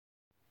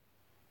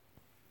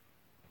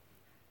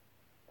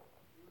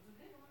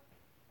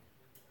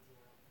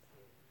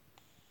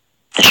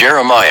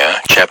Jeremiah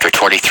chapter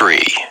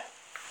 23.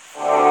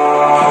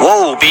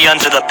 Woe be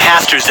unto the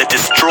pastors that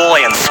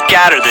destroy and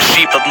scatter the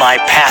sheep of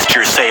my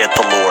pasture, saith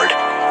the Lord.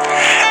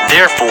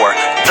 Therefore,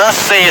 thus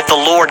saith the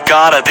Lord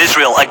God of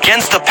Israel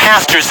against the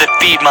pastors that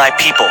feed my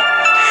people.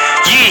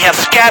 Ye have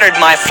scattered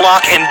my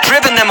flock and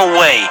driven them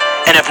away,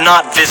 and have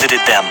not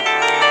visited them.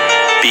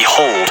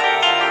 Behold,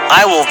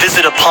 I will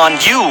visit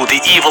upon you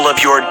the evil of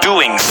your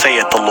doings,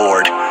 saith the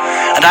Lord.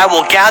 And I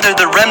will gather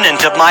the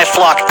remnant of my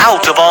flock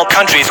out of all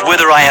countries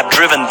whither I have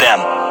driven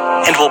them,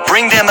 and will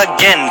bring them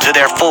again to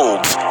their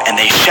folds, and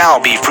they shall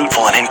be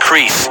fruitful and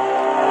increase.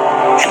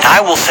 And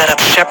I will set up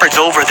shepherds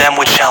over them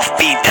which shall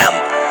feed them,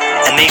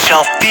 and they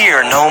shall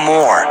fear no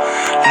more,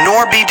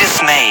 nor be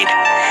dismayed,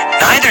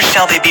 neither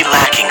shall they be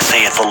lacking,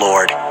 saith the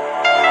Lord.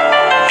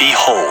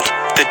 Behold,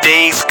 the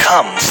days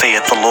come,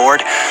 saith the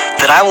Lord,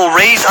 that I will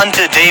raise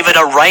unto David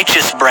a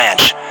righteous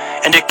branch,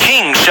 and a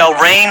king shall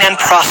reign and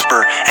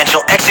prosper, and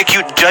shall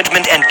execute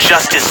judgment and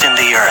justice in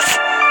the earth.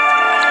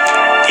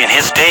 In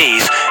his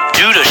days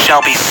Judah shall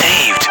be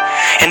saved,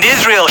 and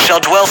Israel shall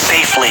dwell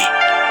safely.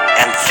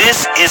 And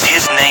this is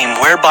his name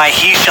whereby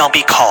he shall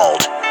be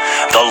called,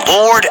 the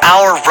Lord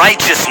our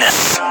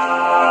righteousness.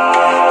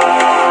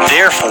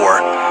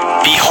 Therefore,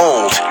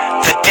 behold,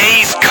 the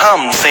days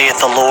come, saith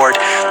the Lord,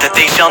 that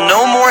they shall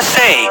no more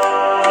say,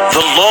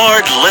 The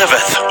Lord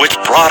liveth, which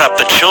brought up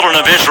the children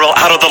of Israel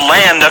out of the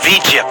land of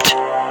Egypt.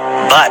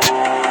 But,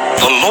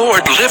 The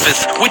Lord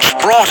liveth, which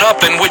brought up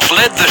and which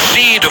led the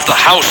seed of the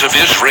house of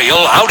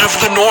Israel out of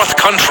the north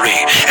country,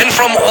 and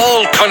from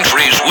all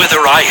countries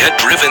whither I had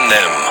driven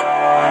them.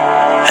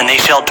 And they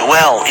shall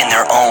dwell in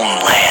their own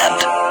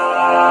land.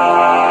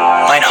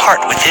 Mine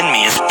heart within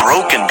me is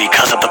broken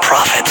because of the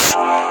prophets.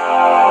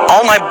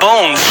 All my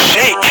bones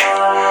shake.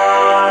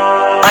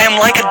 I am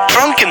like a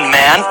drunken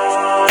man,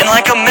 and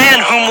like a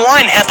man whom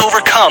wine hath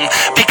overcome,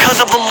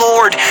 because of the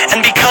Lord,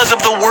 and because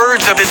of the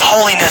words of his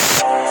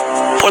holiness.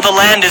 For the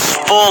land is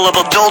full of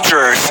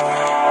adulterers,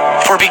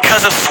 for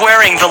because of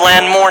swearing the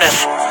land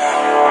mourneth.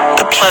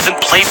 The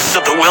pleasant places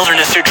of the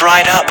wilderness are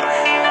dried up,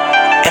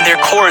 and their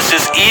course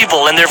is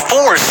evil, and their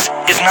force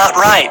is not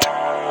right.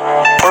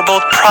 For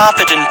both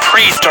prophet and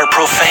priest are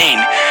profane.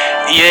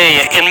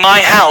 Yea, in my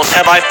house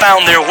have I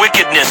found their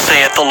wickedness,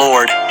 saith the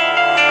Lord.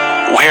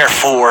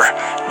 Wherefore,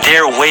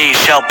 their ways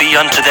shall be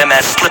unto them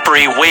as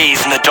slippery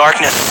ways in the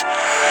darkness.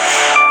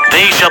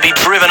 They shall be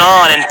driven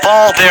on and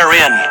fall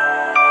therein.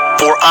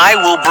 For I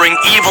will bring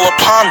evil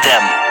upon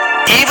them,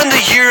 even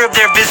the year of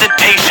their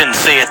visitation,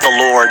 saith the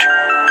Lord.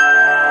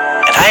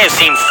 And I have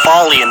seen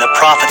folly in the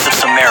prophets of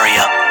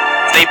Samaria.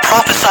 They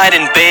prophesied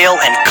in Baal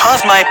and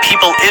caused my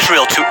people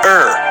Israel to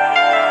err.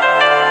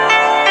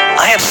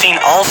 I have seen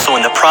also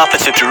in the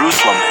prophets of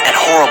Jerusalem an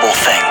horrible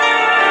thing.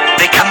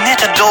 They commit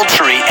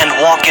adultery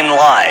and walk in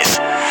lies.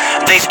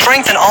 They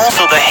strengthen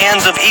also the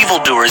hands of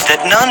evildoers,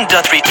 that none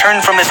doth return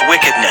from his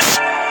wickedness.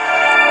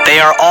 They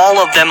are all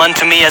of them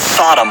unto me as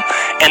Sodom,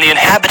 and the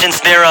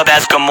inhabitants thereof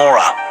as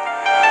Gomorrah.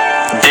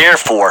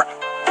 Therefore,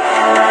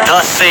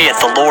 thus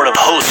saith the Lord of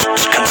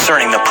hosts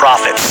concerning the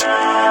prophets.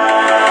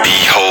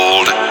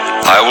 Behold,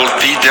 I will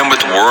feed them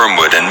with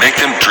wormwood, and make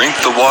them drink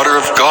the water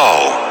of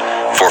gall.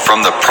 For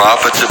from the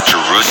prophets of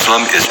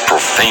Jerusalem is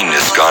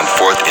profaneness gone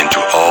forth into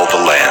all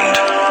the land.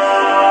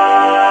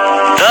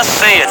 Thus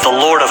saith the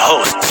Lord of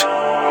hosts,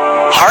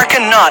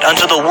 Hearken not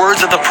unto the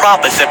words of the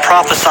prophets that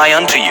prophesy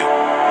unto you.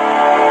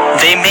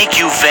 They make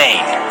you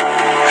vain.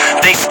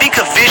 They speak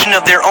a vision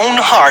of their own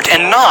heart,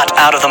 and not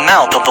out of the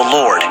mouth of the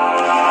Lord.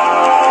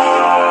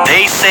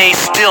 They say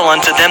still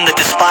unto them that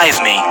despise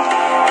me,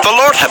 The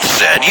Lord hath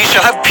said, Ye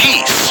shall have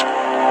peace.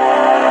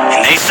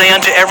 And they say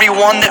unto every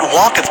one that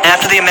walketh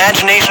after the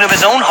imagination of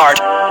his own heart,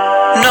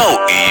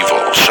 No evil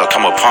shall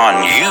come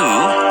upon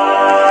you.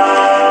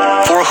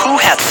 For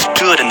who hath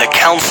stood in the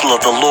counsel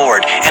of the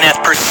Lord, and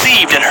hath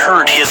perceived and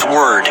heard his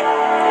word?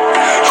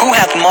 Who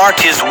hath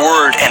marked his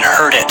word and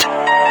heard it?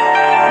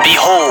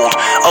 Behold,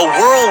 a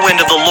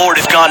whirlwind of the Lord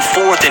is gone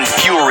forth in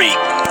fury,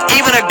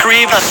 even a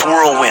grievous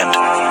whirlwind.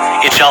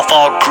 It shall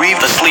fall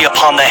grievously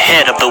upon the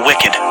head of the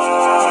wicked.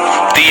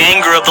 The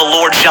anger of the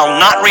Lord shall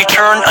not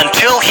return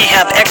until he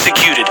have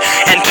executed,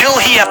 until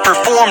he have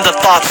performed the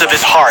thoughts of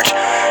his heart.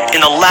 In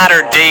the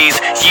latter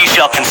days ye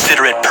shall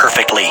consider it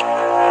perfectly.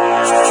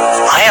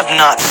 I have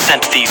not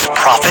sent these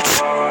prophets,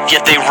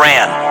 yet they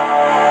ran.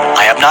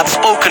 I have not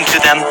spoken to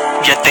them,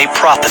 yet they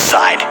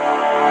prophesied.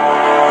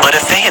 But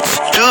if they had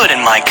stood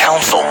in my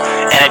counsel,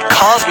 and had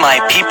caused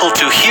my people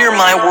to hear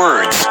my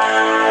words,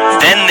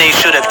 then they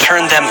should have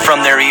turned them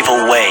from their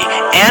evil way,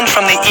 and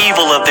from the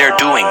evil of their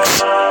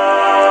doings.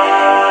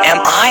 Am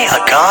I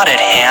a God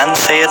at hand,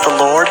 saith the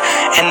Lord,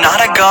 and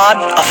not a God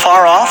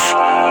afar off?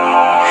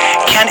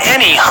 Can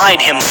any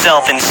hide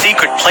himself in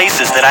secret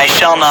places that I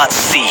shall not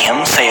see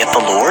him, saith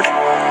the Lord?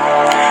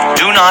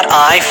 Do not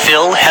I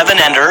fill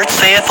heaven and earth,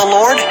 saith the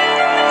Lord?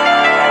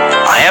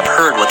 I have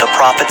heard what the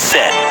prophets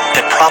said,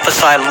 that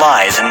prophesy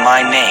lies in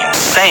my name,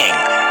 saying,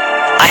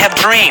 I have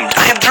dreamed,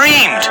 I have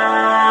dreamed.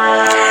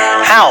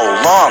 How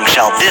long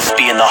shall this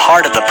be in the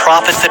heart of the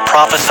prophets that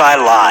prophesy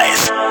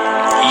lies.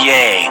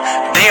 Yea,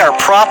 they are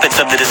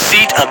prophets of the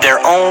deceit of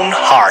their own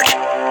heart,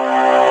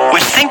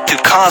 which think to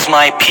cause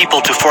my people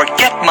to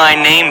forget my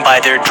name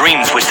by their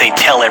dreams which they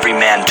tell every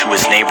man to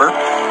his neighbor,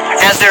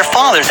 as their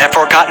fathers have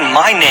forgotten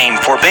my name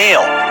for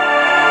Baal.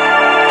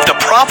 The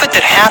prophet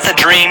that hath a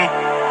dream,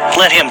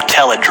 let him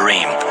tell a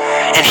dream.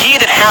 And he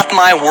that hath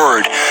my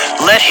word,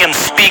 let him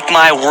speak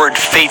my word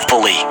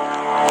faithfully.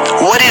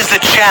 What is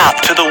the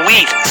chaff to the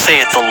wheat,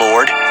 saith the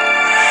Lord?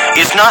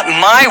 Is not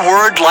my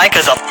word like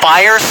as a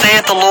fire,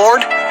 saith the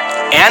Lord,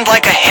 and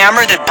like a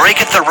hammer that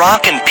breaketh the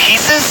rock in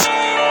pieces?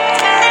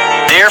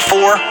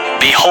 Therefore,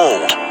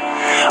 behold,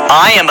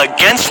 I am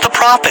against the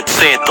prophets,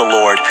 saith the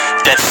Lord,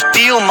 that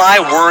steal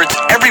my words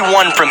every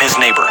one from his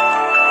neighbor.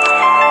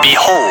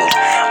 Behold,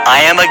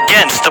 I am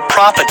against the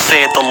prophets,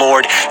 saith the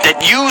Lord,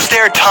 that use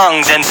their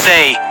tongues and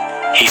say,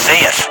 He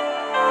saith.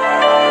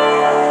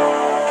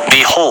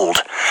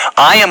 Behold,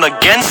 I am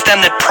against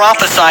them that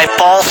prophesy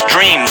false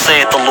dreams,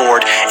 saith the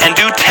Lord, and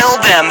do tell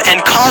them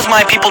and cause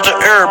my people to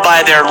err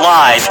by their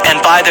lies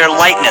and by their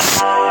lightness.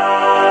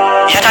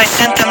 Yet I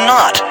sent them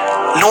not,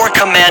 nor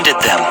commanded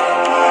them.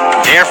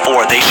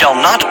 Therefore they shall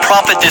not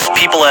profit this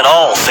people at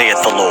all, saith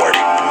the Lord.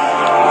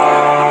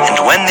 And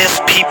when this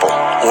people,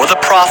 or the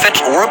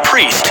prophet, or a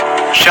priest,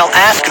 shall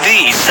ask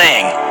thee,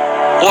 saying,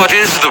 What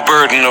is the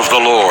burden of the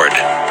Lord?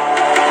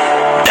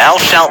 Thou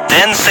shalt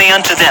then say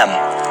unto them,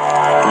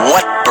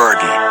 What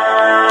burden?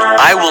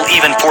 I will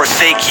even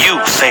forsake you,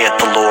 saith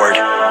the Lord.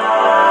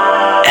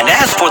 And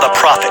as for the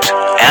prophet,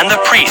 and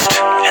the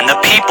priest, and the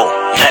people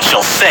that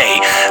shall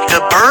say, The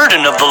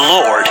burden of the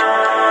Lord,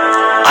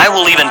 I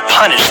will even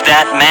punish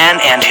that man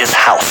and his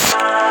house.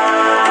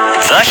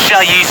 Thus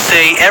shall ye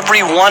say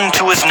every one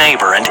to his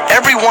neighbor, and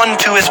every one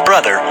to his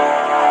brother,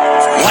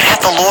 What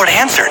hath the Lord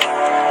answered?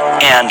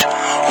 And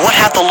what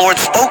hath the Lord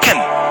spoken?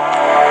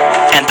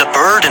 And the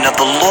burden of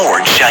the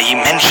Lord shall ye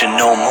mention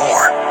no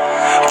more.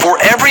 For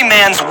every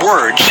man's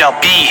word shall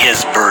be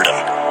his burden.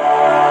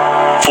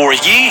 For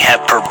ye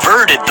have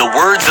perverted the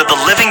words of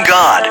the living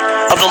God,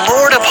 of the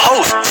Lord of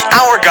hosts,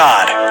 our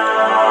God.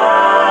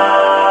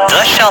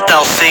 Thus shalt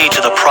thou say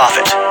to the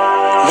prophet,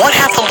 What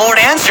hath the Lord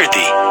answered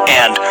thee?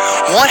 And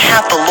what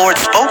hath the Lord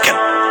spoken?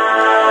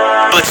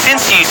 But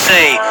since ye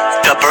say,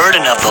 The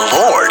burden of the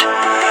Lord,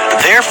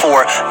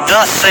 therefore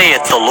thus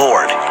saith the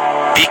Lord,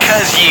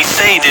 because ye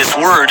say this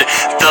word,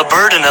 The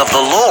burden of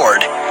the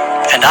Lord,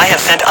 and I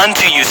have sent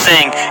unto you,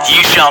 saying,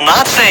 Ye shall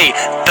not say,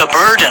 The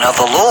burden of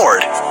the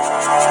Lord.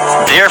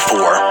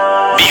 Therefore,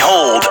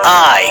 behold,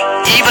 I,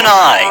 even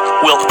I,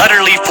 will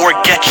utterly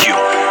forget you,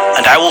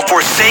 and I will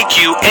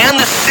forsake you and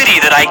the city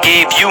that I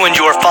gave you and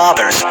your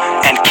fathers,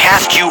 and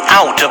cast you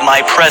out of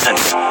my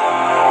presence.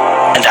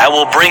 And I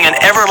will bring an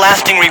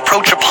everlasting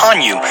reproach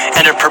upon you,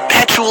 and a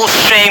perpetual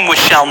shame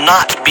which shall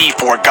not be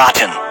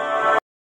forgotten.